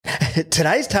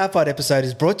Today's Tarpod episode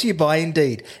is brought to you by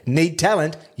Indeed. Need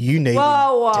talent? You need Indeed.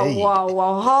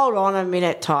 Whoa. Hold on a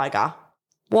minute, Tiger.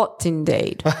 What's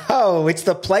Indeed? Oh, it's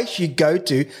the place you go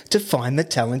to find the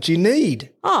talent you need.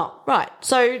 Oh, right.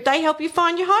 So they help you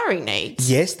find your hiring needs?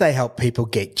 Yes, they help people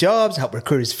get jobs, help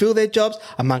recruiters fill their jobs,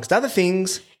 amongst other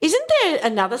things. Isn't there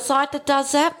another site that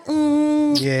does that?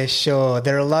 Yeah, sure.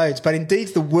 There are loads, but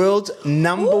Indeed's the world's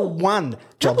number one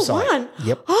job site. Number one?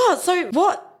 Yep. Oh, so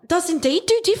what does Indeed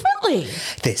do differently?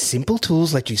 Their simple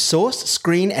tools let you source,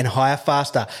 screen and hire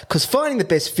faster because finding the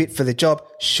best fit for the job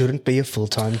shouldn't be a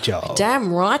full-time job.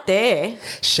 Damn right there.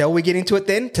 Shall we get into it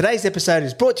then? Today's episode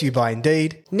is brought to you by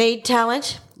Indeed. Need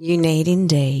talent? You need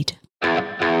Indeed.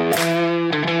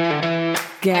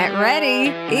 Get ready,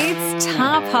 it's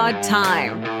Tarpod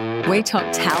time. We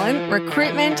talk talent,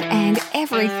 recruitment and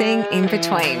everything in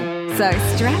between. So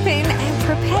strap in and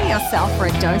prepare yourself for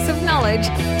a dose of knowledge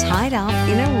tied up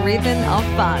in a ribbon of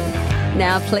fun.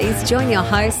 Now please join your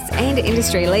hosts and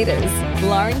industry leaders,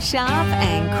 Lauren Sharp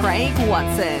and Craig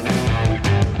Watson.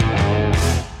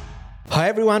 Hi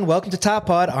everyone, welcome to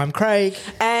Tarpod. I'm Craig.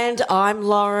 And I'm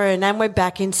Lauren, and we're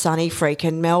back in sunny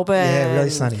freaking Melbourne. Yeah, really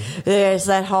sunny. Yes,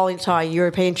 that whole entire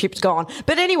European trip's gone.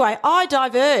 But anyway, I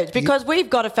diverged because we've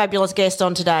got a fabulous guest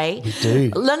on today. We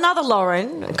do. Another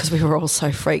Lauren, because we were all so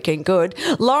freaking good.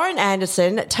 Lauren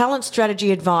Anderson, Talent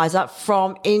Strategy Advisor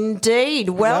from Indeed.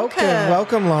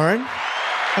 Welcome, Lauren.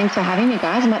 Thanks for having me,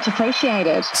 guys. Much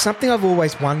appreciated. Something I've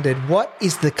always wondered, what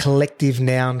is the collective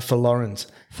noun for Laurens?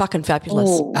 Fucking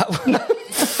fabulous.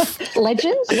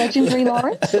 Legendary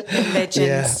Lawrence.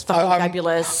 Legends, fucking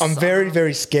fabulous. I'm very,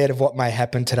 very scared of what may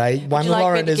happen today. One like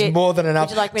Lauren is more than enough.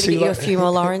 Would you like me to get you a few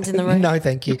more Laurens in the room? No,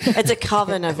 thank you. It's a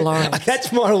coven of Laurens.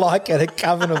 That's more like it, a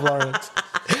coven of Laurens.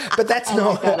 But that's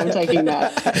not. God, I'm taking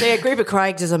that. See, a group of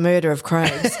Craigs is a murder of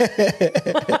Craigs.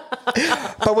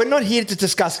 But we're not here to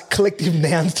discuss collective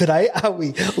nouns today, are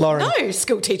we, Lauren? No,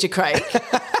 school teacher Craig.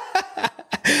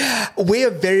 We are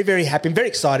very, very happy and very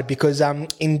excited because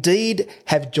Indeed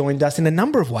have joined us in a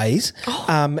number of ways.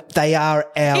 They are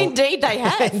our... Indeed they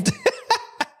have.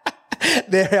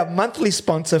 They're our monthly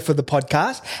sponsor for the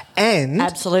podcast and...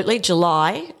 Absolutely,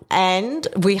 July. And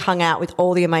we hung out with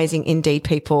all the amazing Indeed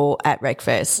people at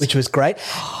Wreckfest. Which was great.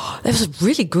 That was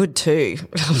really good too.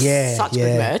 Yeah, Such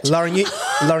good merch.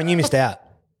 Lauren, you missed out.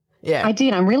 Yeah, I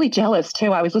did. I'm really jealous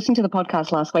too. I was listening to the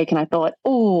podcast last week and I thought,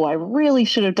 I really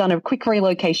should have done a quick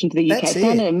relocation to the UK. That's If I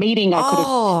had it. a meeting, I could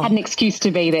have had an excuse to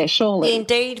be there, surely.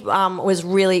 Indeed was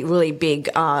really, really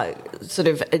big sort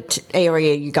of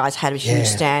area. You guys had a huge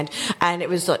stand and it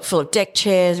was like full of deck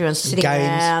chairs, everyone sitting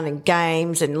around and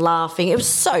games and laughing. It was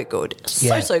so good.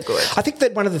 So good. I think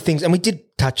that one of the things, and we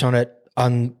did touch on it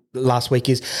on last week,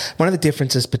 is one of the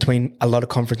differences between a lot of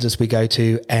conferences we go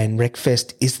to and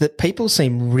Wreckfest is that people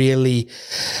seem really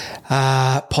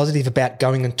positive about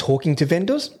going and talking to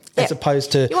vendors as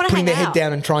opposed to putting their head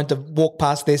down and trying to walk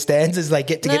past their stands as they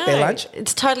get their lunch.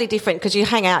 It's totally different because you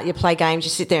hang out, you play games,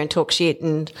 you sit there and talk shit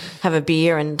and have a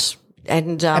beer and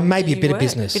maybe a bit of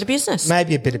business.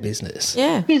 Maybe a bit of business.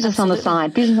 Yeah. Business on the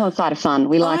side of fun.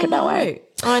 We like it that way.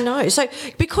 I know. So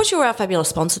because you're our fabulous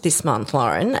sponsor this month,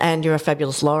 Lauren, and you're a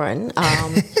fabulous Lauren,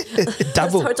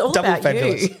 double so it's all about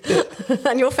fabulous. you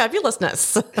and your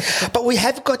fabulousness. But we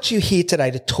have got you here today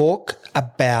to talk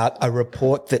about a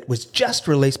report that was just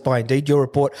released by Indeed, your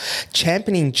report,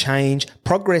 Championing Change,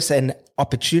 Progress and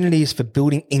Opportunities for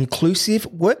Building Inclusive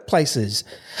Workplaces.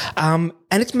 And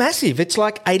it's massive. It's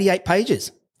like 88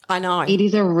 pages. I know. It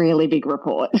is a really big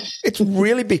report. It's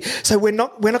really big. So we're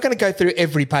not going to go through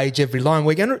every page, every line.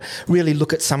 We're going to really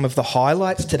look at some of the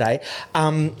highlights today,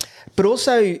 but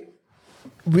also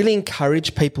really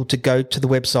encourage people to go to the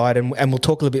website and we'll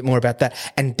talk a little bit more about that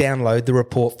and download the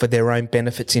report for their own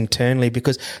benefits internally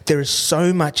because there is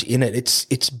so much in it.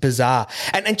 It's bizarre.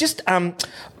 And just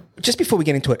before we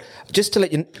get into it, just to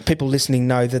let people listening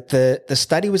know that the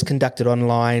study was conducted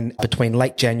online between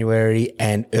late January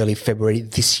and early February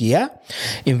this year,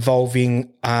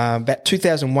 involving about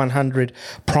 2,100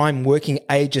 prime working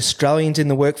age Australians in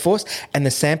the workforce, and the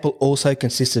sample also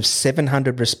consists of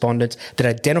 700 respondents that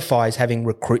identify as having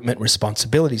recruitment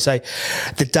responsibility. So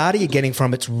the data you're getting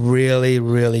from it's really,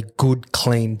 really good,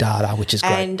 clean data, which is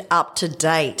great. And up to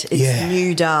date. It's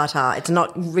new data. It's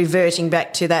not reverting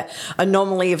back to that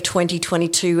anomaly of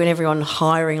 2022 and everyone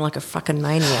hiring like a fucking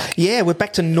maniac. Yeah, we're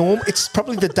back to normal. It's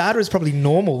probably, the data is probably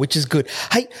normal, which is good.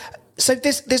 Hey, so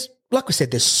there's like we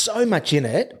said, there's so much in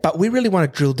it, but we really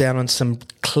want to drill down on some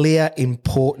clear,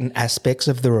 important aspects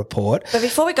of the report. But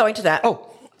before we go into that,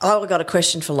 I've got a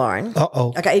question for Lauren.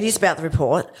 Uh-oh. Okay, it is about the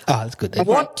report. Oh, that's good then.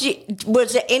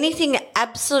 Was there anything that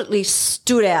absolutely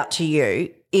stood out to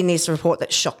you in this report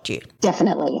that shocked you?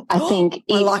 Definitely. I think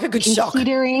I like a good shock.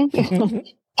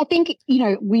 I think,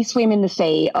 we swim in the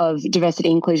sea of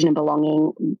diversity, inclusion and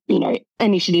belonging,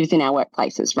 initiatives in our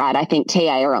workplaces, right? I think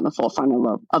TA are on the forefront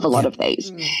of a lot of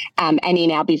these. And in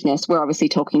our business, we're obviously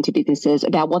talking to businesses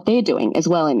about what they're doing as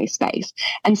well in this space.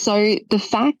 And so the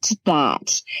fact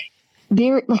that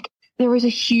there is a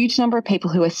huge number of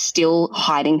people who are still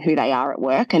hiding who they are at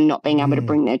work and not being able to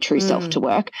bring their true self to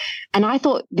work. And I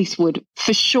thought this would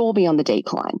for sure be on the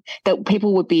decline, that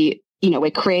people would be,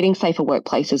 we're creating safer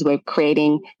workplaces, we're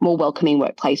creating more welcoming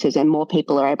workplaces, and more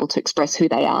people are able to express who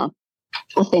they are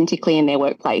authentically in their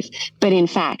workplace. But in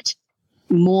fact,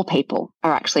 more people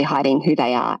are actually hiding who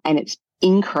they are, and it's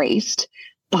increased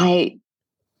by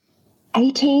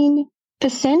 18%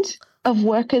 of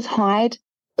workers hide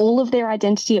all of their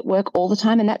identity at work all the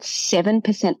time, and that's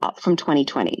 7% up from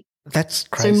 2020. That's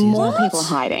crazy. So more people are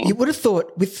hiding. You would have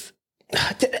thought with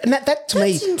and that to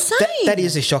me, that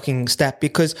is a shocking stat,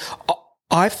 because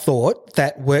I've thought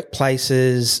that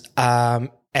workplaces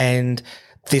and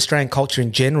the Australian culture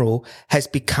in general has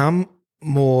become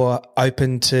more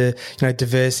open to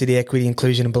diversity, equity,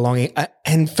 inclusion, and belonging,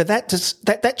 and for that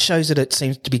that shows that it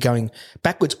seems to be going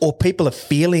backwards, or people are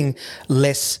feeling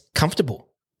less comfortable.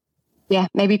 Yeah,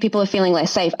 maybe people are feeling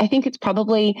less safe. I think it's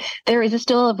probably there is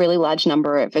still a really large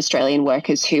number of Australian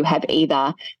workers who have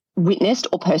either witnessed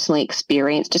or personally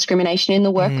experienced discrimination in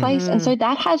the workplace. And so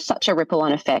that has such a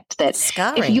ripple-on effect that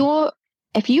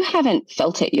if you haven't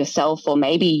felt it yourself, or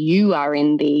maybe you are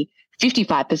in the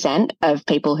 55% of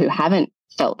people who haven't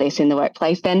felt this in the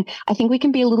workplace, then I think we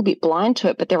can be a little bit blind to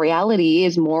it. But the reality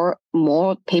is more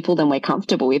people than we're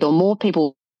comfortable with, or more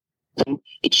people than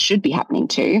it should be happening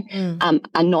to,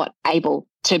 are not able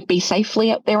to be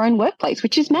safely at their own workplace,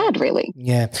 which is mad, really.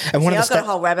 Yeah. And I've got a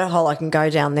whole rabbit hole I can go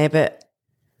down there, but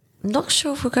I'm not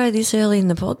sure if we'll go this early in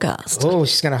the podcast. Oh,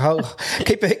 she's going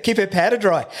to keep her powder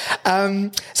dry.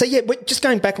 So, yeah, just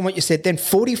going back on what you said then,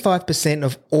 45%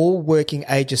 of all working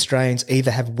age Australians either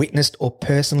have witnessed or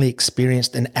personally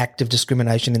experienced an act of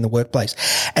discrimination in the workplace.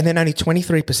 And then only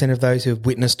 23% of those who have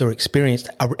witnessed or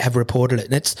experienced have reported it.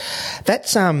 And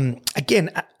that's again,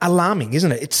 alarming,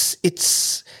 isn't it?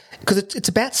 It's because it's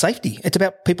about safety. It's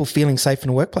about people feeling safe in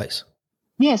a workplace.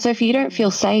 Yeah, so if you don't feel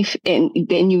safe, then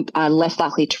you are less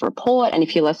likely to report. And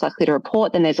if you're less likely to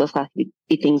report, then there's less likely to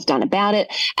be things done about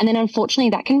it. And then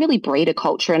unfortunately, that can really breed a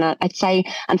culture. And I'd say,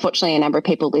 unfortunately, a number of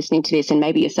people listening to this, and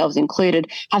maybe yourselves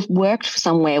included, have worked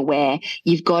somewhere where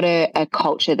you've got a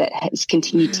culture that has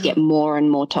continued to get more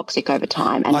and more toxic over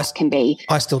time. And that can be...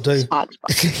 I still do.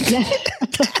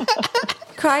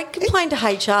 Craig, complain to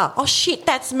HR. Oh, shit,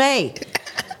 that's me.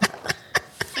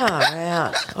 Far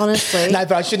out, honestly. No,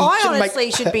 but I shouldn't. I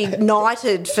honestly should be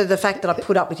knighted for the fact that I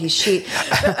put up with his shit.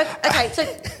 But, okay, so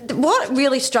what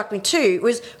really struck me too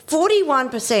was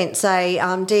 41% say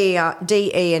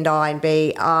D, E, and I and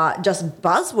B are just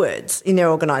buzzwords in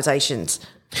their organisations.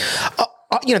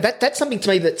 That's something to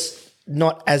me that's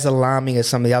not as alarming as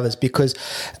some of the others, because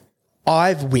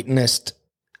I've witnessed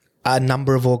a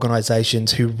number of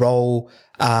organisations who roll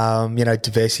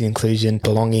diversity, inclusion,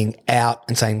 belonging out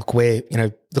and saying,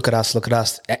 look at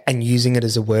us, and using it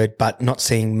as a word, but not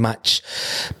seeing much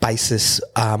basis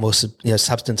or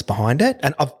substance behind it.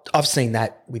 And I've seen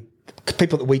that with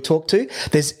people that we talk to.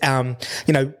 There's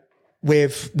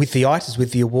with the ITAs,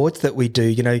 with the awards that we do,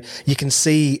 you can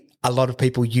see a lot of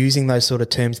people using those sort of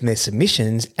terms in their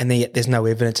submissions, and yet there's no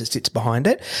evidence that sits behind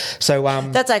it. So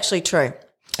that's actually true.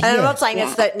 And I'm not saying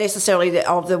it's that necessarily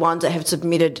of the ones that have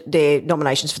submitted their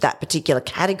nominations for that particular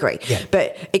category,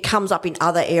 but it comes up in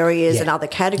other areas and other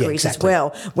categories as well,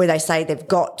 where they say they've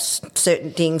got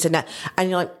certain things and that, and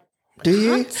you're like, do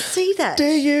you can't see that? Do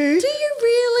you? Do you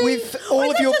really? With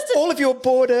all of your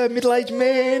border middle-aged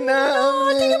men? No,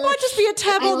 I think it might just be a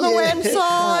tab on the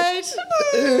website.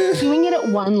 Doing it at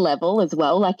one level as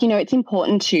well, it's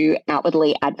important to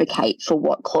outwardly advocate for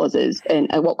what causes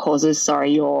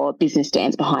your business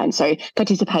stands behind. So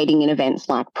participating in events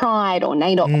like Pride or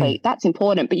NAIDOC, that's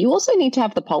important, but you also need to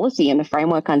have the policy and the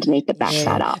framework underneath that backs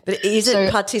that up. But is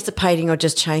it participating or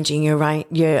just changing your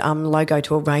logo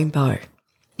to a rainbow?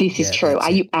 This is true.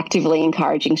 Are you actively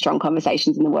encouraging strong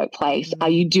conversations in the workplace? Are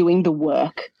you doing the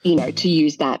work, to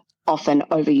use that often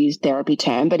overused therapy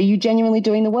term, but are you genuinely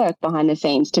doing the work behind the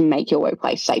scenes to make your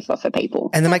workplace safer for people?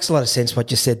 And that makes a lot of sense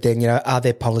what you said then. Are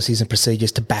there policies and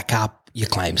procedures to back up your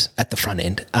claims at the front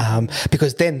end?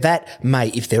 Because then that may,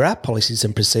 if there are policies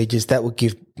and procedures, that will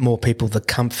give more people the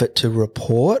comfort to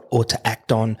report or to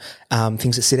act on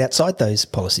things that sit outside those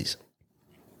policies.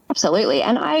 Absolutely.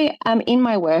 And I, in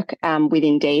my work with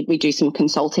Indeed, we do some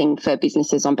consulting for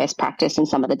businesses on best practice and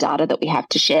some of the data that we have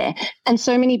to share. And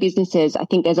so many businesses, I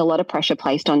think there's a lot of pressure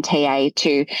placed on TA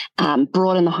to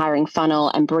broaden the hiring funnel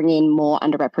and bring in more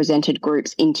underrepresented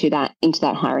groups into that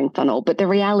hiring funnel. But the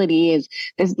reality is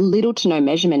there's little to no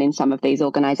measurement in some of these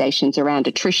organizations around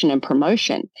attrition and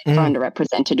promotion for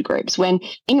underrepresented groups. When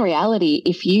in reality,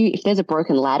 if there's a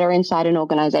broken ladder inside an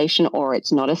organization or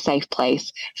it's not a safe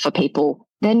place for people,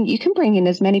 then you can bring in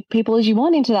as many people as you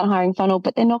want into that hiring funnel,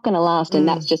 but they're not going to last. And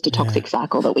that's just a toxic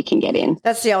cycle that we can get in.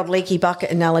 That's the old leaky bucket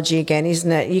analogy again,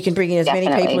 isn't it? You can bring in as many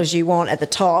people as you want at the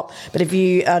top, but if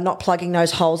you are not plugging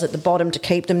those holes at the bottom to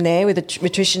keep them there with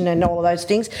attrition and all of those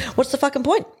things, what's the fucking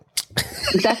point?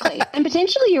 Exactly. And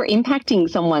potentially you're impacting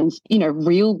someone's,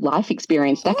 real life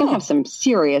experience. That can have some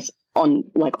serious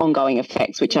ongoing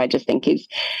effects, which I just think is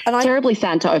terribly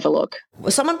sad to overlook.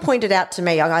 Well, someone pointed out to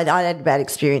me, I had a bad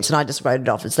experience and I just wrote it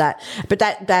off as that, but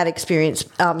that bad experience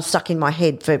stuck in my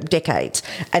head for decades.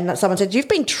 And someone said, you've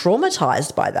been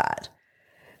traumatized by that.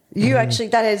 You actually,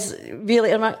 that is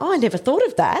really, I'm like, I never thought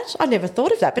of that.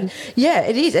 But yeah,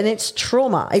 it is. And it's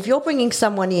trauma. If you're bringing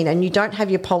someone in and you don't have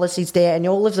your policies there and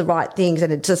all of the right things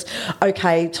and it's just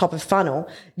okay, top of funnel,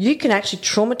 you can actually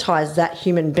traumatize that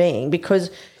human being because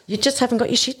you just haven't got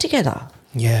your shit together.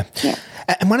 Yeah.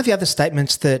 And one of the other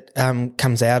statements that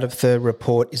comes out of the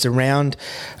report is around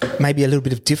maybe a little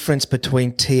bit of difference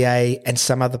between TA and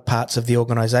some other parts of the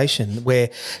organisation, where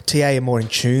TA are more in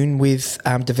tune with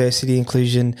diversity,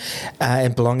 inclusion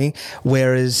and belonging,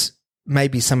 whereas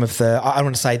maybe some of the, I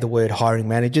want to say the word hiring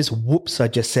managers, whoops, I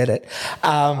just said it.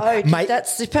 That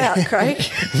slip out,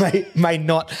 Craig? may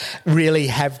not really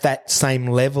have that same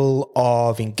level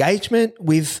of engagement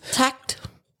with tact.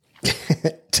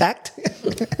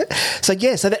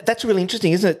 So that's really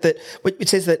interesting, isn't it? That it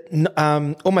says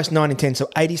that almost 9 in 10, so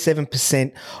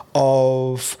 87%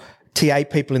 of TA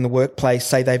people in the workplace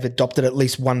say they've adopted at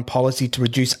least one policy to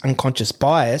reduce unconscious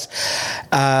bias,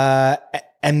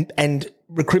 and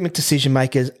recruitment decision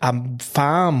makers are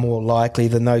far more likely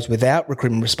than those without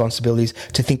recruitment responsibilities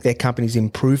to think their companies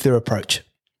improve their approach.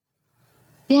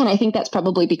 Yeah, and I think that's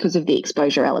probably because of the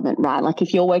exposure element, right? Like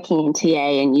if you're working in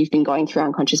TA and you've been going through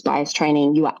unconscious bias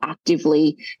training, you are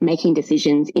actively making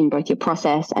decisions in both your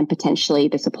process and potentially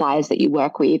the suppliers that you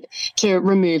work with to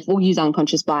remove, we'll use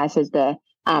unconscious bias as the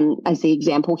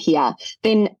example here,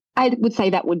 then I would say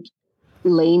that would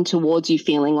lean towards you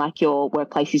feeling like your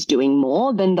workplace is doing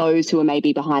more than those who are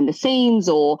maybe behind the scenes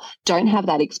or don't have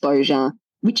that exposure,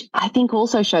 which I think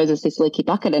also shows us this leaky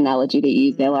bucket analogy that you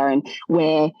used there, Lauren,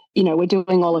 where, we're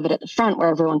doing all of it at the front where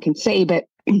everyone can see, but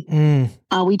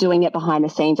are we doing it behind the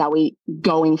scenes? Are we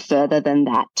going further than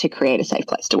that to create a safe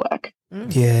place to work?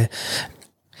 Yeah.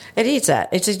 It is that.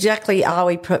 It's exactly,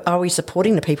 are we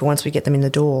supporting the people once we get them in the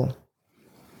door?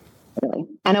 Really.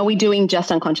 And are we doing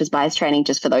just unconscious bias training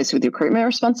just for those with recruitment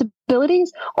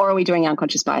responsibilities, or are we doing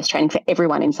unconscious bias training for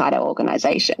everyone inside our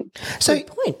organisation? Good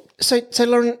point. So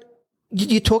Lauren,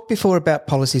 you talked before about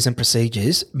policies and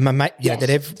procedures,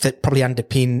 that probably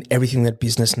underpin everything that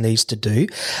business needs to do.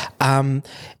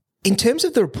 In terms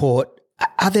of the report,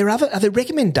 are there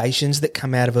recommendations that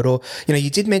come out of it? Or, you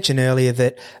did mention earlier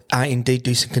that Indeed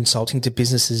do some consulting to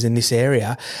businesses in this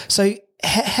area. So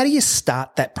how do you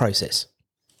start that process?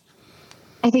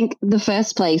 I think the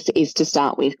first place is to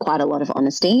start with quite a lot of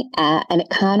honesty, and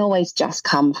it can't always just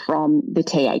come from the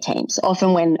TA teams.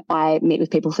 Often when I meet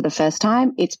with people for the first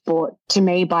time, it's brought to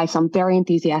me by some very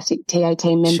enthusiastic TA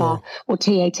team member or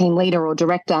TA team leader or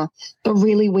director, but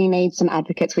really we need some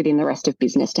advocates within the rest of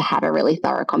business to have a really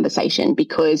thorough conversation,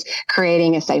 because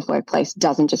creating a safe workplace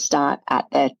doesn't just start at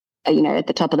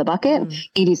the top of the bucket.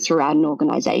 It is throughout an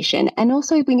organisation. And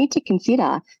also we need to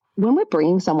consider when we're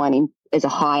bringing someone in as a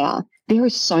hire, there are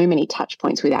so many touch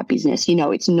points with our business.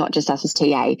 It's not just us as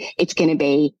TA. It's going to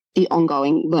be the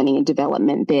ongoing learning and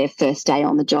development, their first day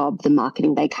on the job, the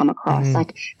marketing they come across.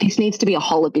 Like this needs to be a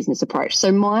whole of business approach.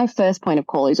 So my first point of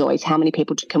call is always, how many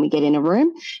people can we get in a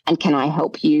room, and can I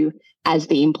help you as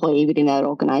the employee within that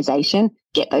organisation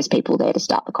get those people there to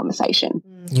start the conversation?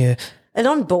 Yeah. And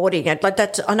onboarding, like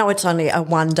that, I know it's only a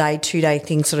 1 day, 2 day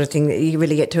sort of thing that you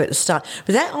really get to at the start,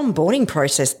 but that onboarding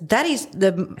process, that is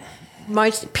the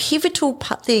most pivotal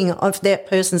thing of that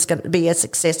person's going to be a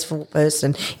successful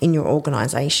person in your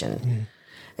organisation.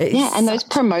 And those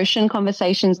promotion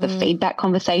conversations, the feedback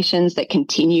conversations that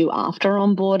continue after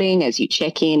onboarding, as you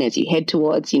check in, as you head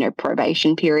towards,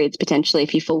 probation periods, potentially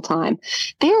if you're full-time,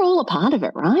 they're all a part of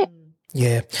it, right?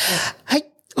 Yeah. Hey,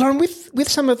 Lauren, with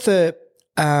some of the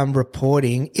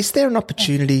reporting, is there an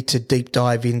opportunity to deep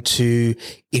dive into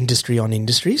industry on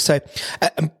industry? So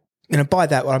by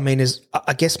that, what I mean is,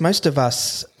 I guess most of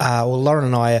us, Lauren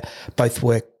and I both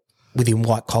work within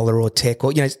white collar or tech,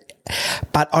 or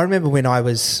but I remember when I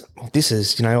was, this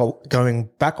is going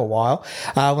back a while,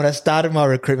 when I started my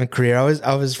recruitment career,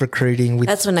 I was recruiting with.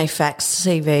 That's when they faxed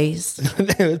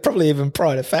CVs. It was probably even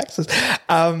prior to faxes.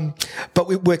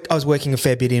 But I was working a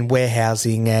fair bit in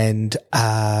warehousing and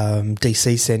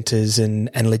DC centres and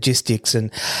logistics,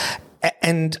 and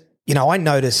I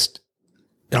noticed.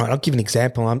 I'll give an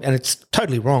example, and it's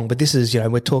totally wrong, but this is,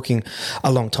 we're talking a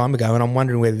long time ago, and I'm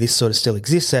wondering whether this sort of still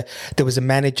exists. There was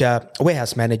a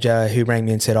warehouse manager who rang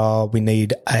me and said, we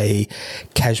need a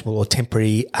casual or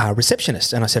temporary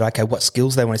receptionist. And I said, okay, what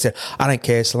skills they want? He said, I don't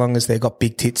care so long as they've got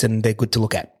big tits and they're good to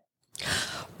look at.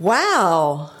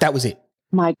 Wow. That was it.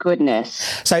 My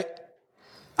goodness. So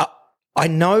I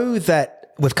know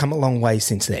that we've come a long way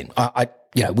since then.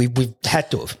 We've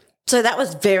had to have. So that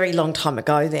was a very long time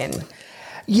ago then.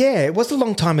 Yeah, it was a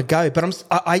long time ago, but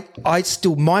I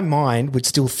still, my mind would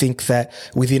still think that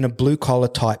within a blue collar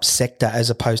type sector as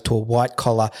opposed to a white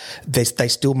collar, they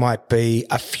still might be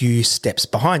a few steps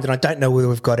behind. And I don't know whether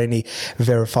we've got any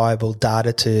verifiable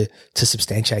data to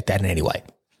substantiate that in any way.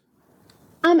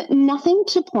 Nothing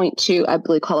to point to a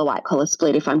blue collar, white collar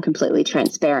split, if I'm completely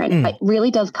transparent. It really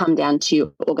does come down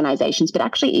to organisations, but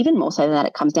actually even more so than that,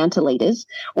 it comes down to leaders.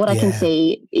 What I can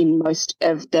see in most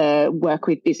of the work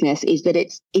with business is that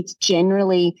it's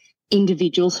generally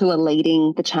individuals who are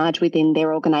leading the charge within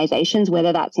their organisations,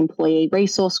 whether that's employee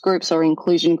resource groups or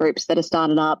inclusion groups that are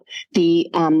started up, the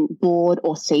board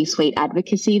or C-suite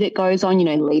advocacy that goes on,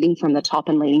 leading from the top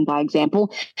and leading by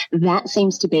example. That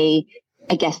seems to be,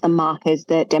 I guess, the markers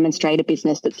that demonstrate a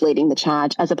business that's leading the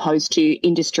charge as opposed to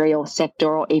industry or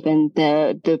sector or even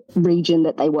the region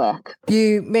that they work.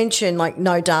 You mentioned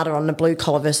no data on the blue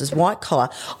collar versus white collar.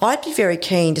 I'd be very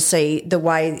keen to see the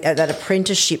way that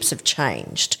apprenticeships have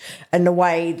changed and the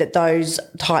way that those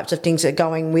types of things are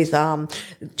going with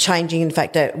changing in the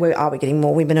fact that are we getting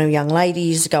more women or young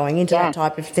ladies going into that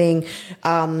type of thing?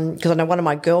 Because I know one of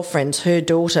my girlfriends, her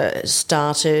daughter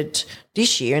started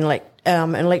this year in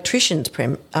an electrician's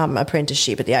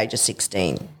apprenticeship at the age of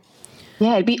 16.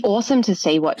 Yeah, it'd be awesome to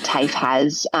see what TAFE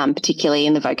has, particularly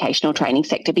in the vocational training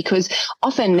sector, because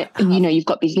often, you've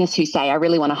got business who say, I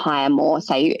really want to hire more,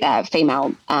 say,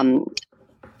 female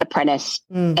apprentice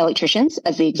electricians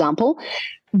as the example.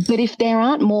 But if there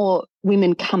aren't more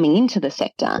women coming into the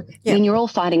sector, then you're all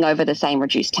fighting over the same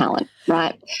reduced talent,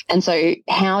 right? And so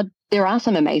there are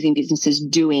some amazing businesses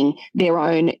doing their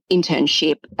own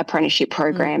internship, apprenticeship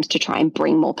programs to try and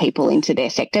bring more people into their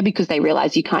sector because they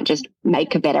realise you can't just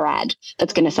make a better ad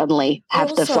that's going to suddenly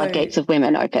have the floodgates of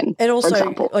women open, and also, for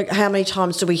example. How many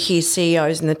times do we hear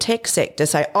CEOs in the tech sector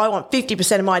say, I want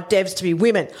 50% of my devs to be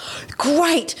women?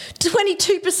 Great.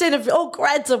 22% of all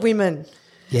grads are women.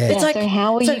 Yeah. It's so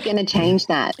how are you going to change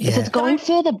that? Because it's going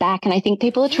further back, and I think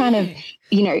people are trying to,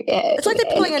 it's like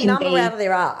they're pulling a number out of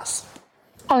their ass.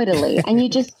 Totally. And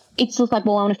it's just like,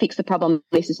 well, I want to fix the problem.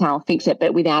 This is how I'll fix it,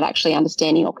 but without actually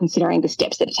understanding or considering the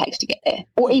steps that it takes to get there.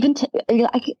 Or even,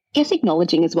 I guess,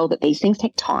 acknowledging as well that these things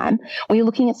take time when you're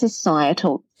looking at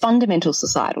fundamental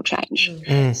societal change.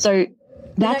 So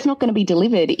that's not going to be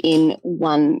delivered in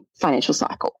one financial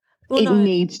cycle. Well, it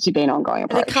needs to be an ongoing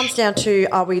approach. And it comes down to,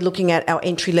 are we looking at our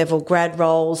entry-level grad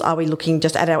roles? Are we looking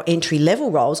just at our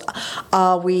entry-level roles?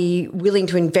 Are we willing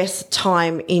to invest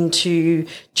time into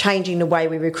changing the way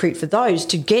we recruit for those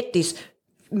to get this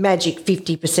magic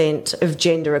 50% of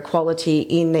gender equality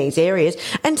in these areas?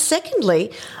 And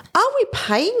secondly, are we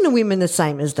paying the women the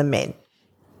same as the men?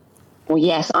 Well,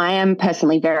 yes, I am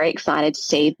personally very excited to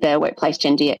see the workplace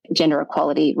gender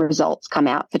equality results come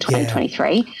out for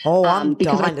 2023. Yeah. Oh, I'm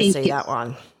dying to see that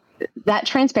one. That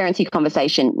transparency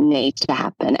conversation needs to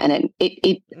happen, and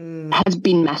it has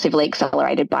been massively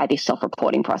accelerated by this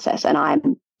self-reporting process, and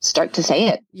I'm stoked to see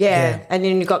it. Yeah. And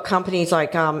then you've got companies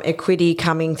like Equity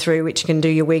coming through, which can do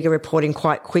your WIGA reporting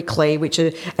quite quickly, which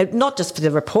are not just for the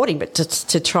reporting, but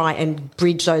to try and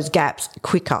bridge those gaps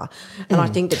quicker. And I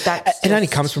think that's it only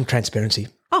comes from transparency.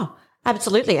 Oh,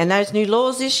 absolutely. And those new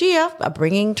laws this year are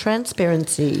bringing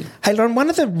transparency. Hey, Lauren,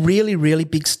 one of the really, really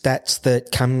big stats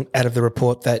that come out of the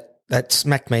report that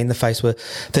smacked me in the face were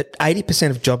that 80%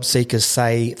 of job seekers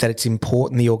say that it's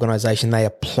important the organisation they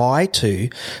apply to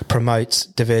promotes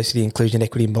diversity, inclusion,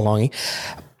 equity and belonging,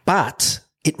 but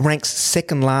it ranks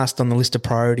second last on the list of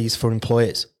priorities for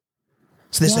employers.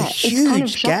 So there's a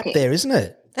huge gap there, isn't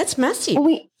it? That's massive.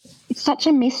 Well, it's such a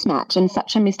mismatch and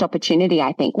such a missed opportunity,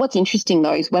 I think. What's interesting,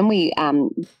 though, is when we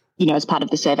as part of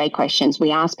the survey questions,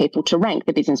 we asked people to rank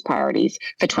the business priorities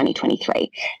for 2023.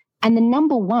 And the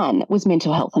number one was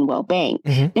mental health and wellbeing.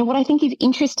 Now, what I think is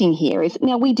interesting here is,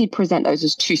 now we did present those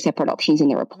as two separate options in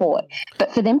the report,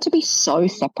 but for them to be so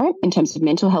separate in terms of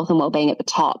mental health and wellbeing at the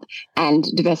top and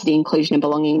diversity, inclusion and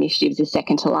belonging initiatives is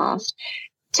second to last,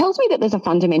 tells me that there's a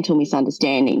fundamental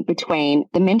misunderstanding between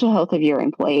the mental health of your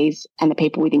employees and the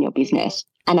people within your business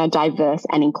and a diverse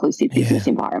and inclusive business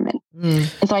environment. And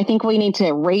so I think we need to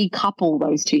recouple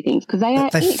those two things because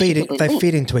they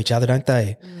feed into each other, don't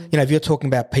they? You know, if you're talking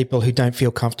about people who don't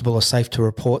feel comfortable or safe to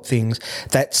report things,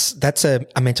 that's a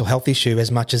mental health issue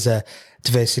as much as a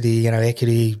diversity,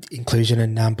 equity, inclusion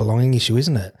and belonging issue,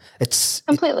 isn't it? It's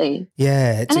completely.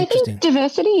 It's and interesting. I think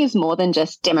diversity is more than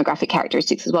just demographic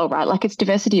characteristics as well, right? Like it's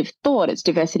diversity of thought, it's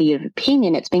diversity of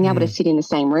opinion, it's being able to sit in the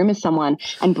same room as someone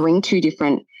and bring two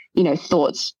different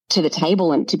thoughts to the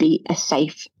table and to be a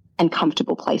safe and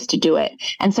comfortable place to do it.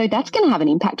 And so that's going to have an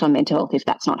impact on mental health if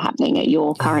that's not happening at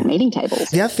your current meeting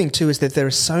tables. The other thing too is that there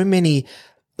are so many,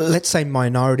 let's say,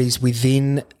 minorities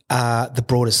within the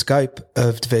broader scope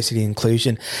of diversity and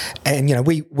inclusion. And,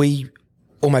 we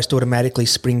almost automatically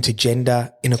spring to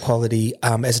gender inequality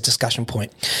as a discussion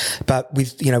point. But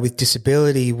with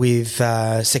disability, with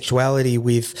sexuality,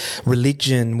 with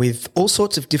religion, with all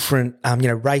sorts of different,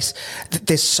 race,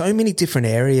 there's so many different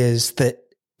areas that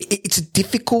it's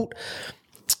difficult.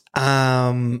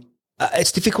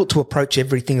 It's difficult to approach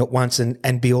everything at once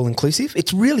and be all inclusive.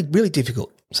 It's really, really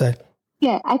difficult. So.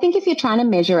 Yeah, I think if you're trying to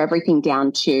measure everything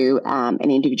down to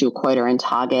an individual quota and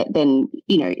target, then,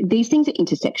 these things are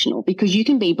intersectional because you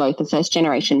can be both a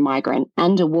first-generation migrant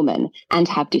and a woman and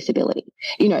have disability.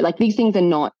 These things are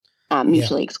not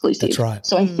mutually exclusive. That's right.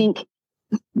 So I think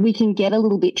we can get a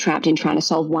little bit trapped in trying to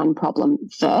solve one problem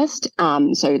first.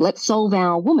 So let's solve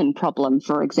our woman problem,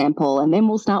 for example, and then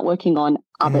we'll start working on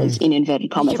others in inverted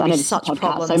commas. I know this is a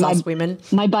podcast, so women.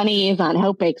 My bunny ears aren't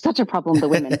helping. Such a problem, the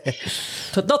women.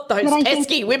 But not those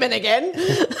pesky women again.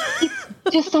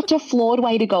 It's just such a flawed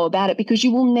way to go about it because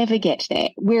you will never get there.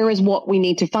 Whereas what we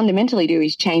need to fundamentally do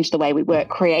is change the way we work,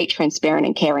 create transparent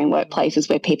and caring workplaces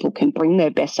where people can bring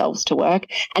their best selves to work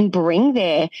and bring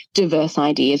their diverse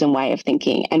ideas and way of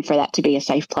thinking. And for that to be a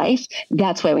safe place,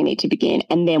 that's where we need to begin.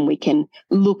 And then we can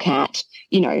look at,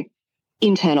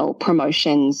 internal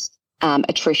promotions,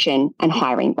 attrition and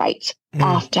hiring rates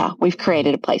after we've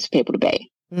created a place for people to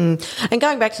be. And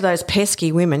going back to those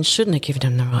pesky women, shouldn't have given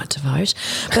them the right to vote.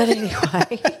 But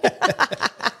anyway,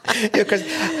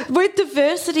 with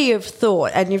diversity of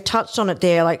thought, and you've touched on it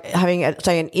there, like having,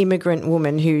 say, an immigrant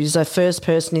woman who's the first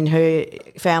person in her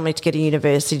family to get a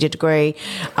university degree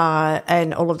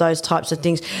and all of those types of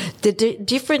things, the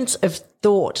difference of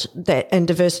thought and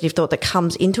diversity of thought that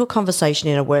comes into a conversation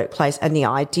in a workplace and the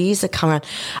ideas that come around.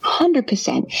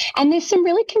 100%. And there's some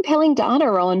really compelling data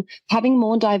on having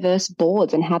more diverse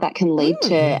boards and how that can lead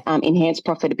to enhanced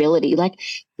profitability. Like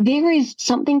there is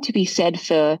something to be said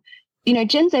for,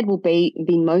 Gen Z will be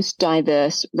the most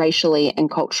diverse racially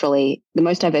and culturally, the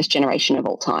most diverse generation of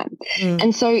all time.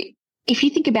 And so if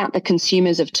you think about the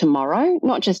consumers of tomorrow,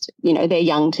 not just, they're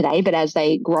young today, but as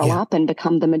they grow up and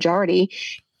become the majority,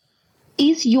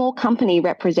 is your company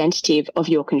representative of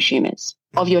your consumers,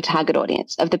 of your target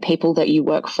audience, of the people that you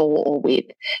work for or with?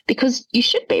 Because you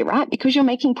should be, right? Because you're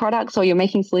making products or you're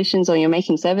making solutions or you're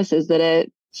making services that are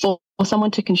for someone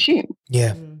to consume.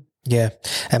 Yeah. Yeah,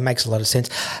 it makes a lot of sense.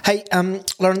 Hey,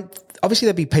 Lauren, obviously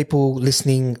there'll be people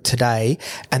listening today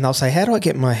and they'll say, how do I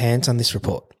get my hands on this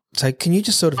report? So can you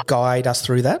just sort of guide us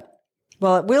through that?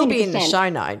 Well, it will be in the show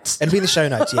notes. It'll be in the show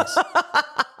notes, yes.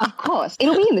 Of course.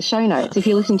 It'll be in the show notes if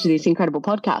you listen to this incredible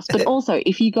podcast. But also,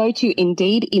 if you go to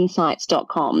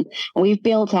indeedinsights.com, we've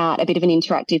built out a bit of an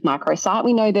interactive microsite.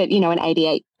 We know that, an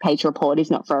 88-page report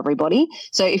is not for everybody.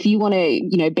 So if you want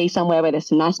to, be somewhere where there's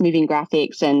some nice moving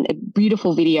graphics and a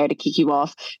beautiful video to kick you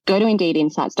off, go to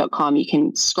indeedinsights.com. You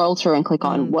can scroll through and click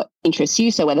on what interests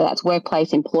you. So whether that's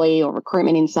workplace, employee or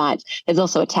recruitment insights, there's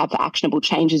also a tab for actionable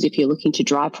changes if you're looking to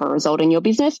drive for a result in your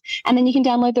business. And then you can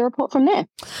download the report from there.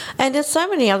 And there's so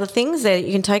many other things there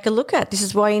you can take a look at. This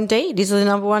is why Indeed is the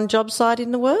number one job site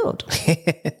in the world.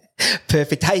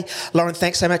 Perfect. Hey, Lauren,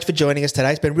 thanks so much for joining us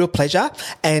today. It's been a real pleasure.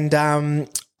 And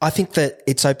I think that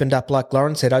it's opened up, like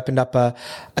Lauren said, opened up a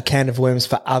can of worms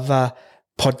for other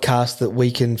podcasts that we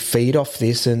can feed off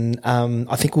this. And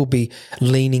I think we'll be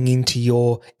leaning into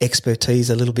your expertise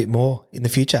a little bit more in the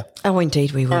future. Oh,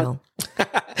 indeed we will.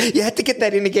 You had to get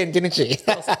that in again, didn't you?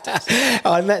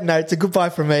 On that note, it's a goodbye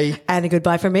from me. And a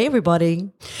goodbye from me,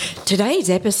 everybody. Today's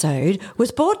episode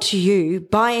was brought to you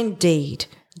by Indeed.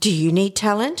 Do you need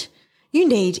talent? You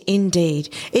need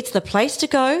Indeed. It's the place to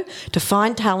go to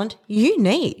find talent you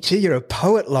need. Gee, you're a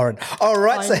poet, Lauren. All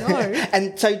right. I know.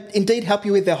 And so Indeed help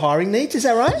you with their hiring needs, is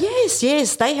that right?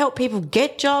 Yes. They help people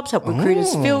get jobs, help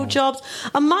recruiters fill jobs,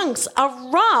 amongst a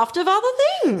raft of other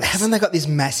things. Haven't they got this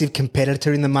massive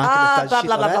competitor in the market that does blah, shit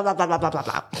like blah, that? blah, blah, blah, blah,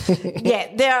 blah, blah.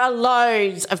 Yeah, there are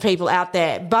loads of people out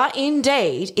there, but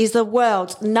Indeed is the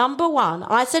world's number one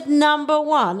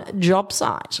job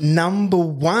site. Number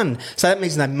one. So that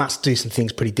means they must do some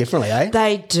things pretty differently, eh?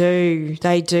 They do.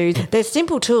 There's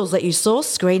simple tools that you source,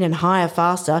 screen and hire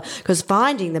faster because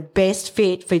finding the best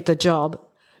fit for the job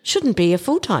shouldn't be a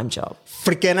full-time job.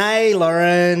 Freaking A,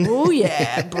 Lauren. Oh,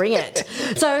 yeah, bring it.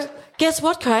 So guess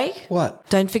what, Craig? What?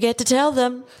 Don't forget to tell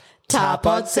them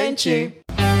Tarpod sent you.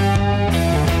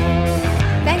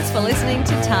 Thanks for listening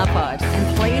to Tarpod,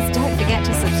 and please don't forget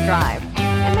to subscribe.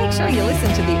 And make sure you listen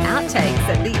to the outtakes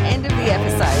at the end of the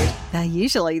episode. They're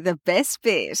usually the best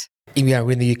bit. You know,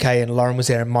 we're in the UK and Lauren was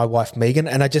there and my wife Megan,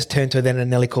 and I just turned to her then and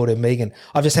nearly called her Megan.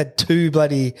 I've just had too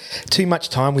much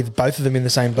time with both of them in the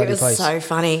same bloody place. It was so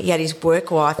funny. He had his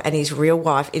work wife and his real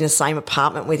wife in the same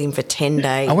apartment with him for 10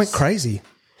 days. I went crazy.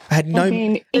 I had no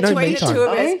me Between the time. two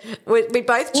of us, we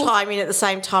both chime in at the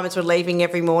same time as we're leaving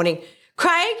every morning.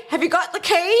 Craig, have you got the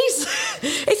keys?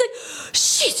 He's like,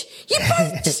 shit, you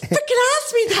both just freaking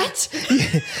asked me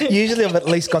that. Usually I've at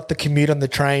least got the commute on the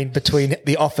train between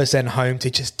the office and home to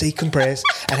just decompress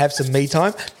and have some me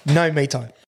time. No me time.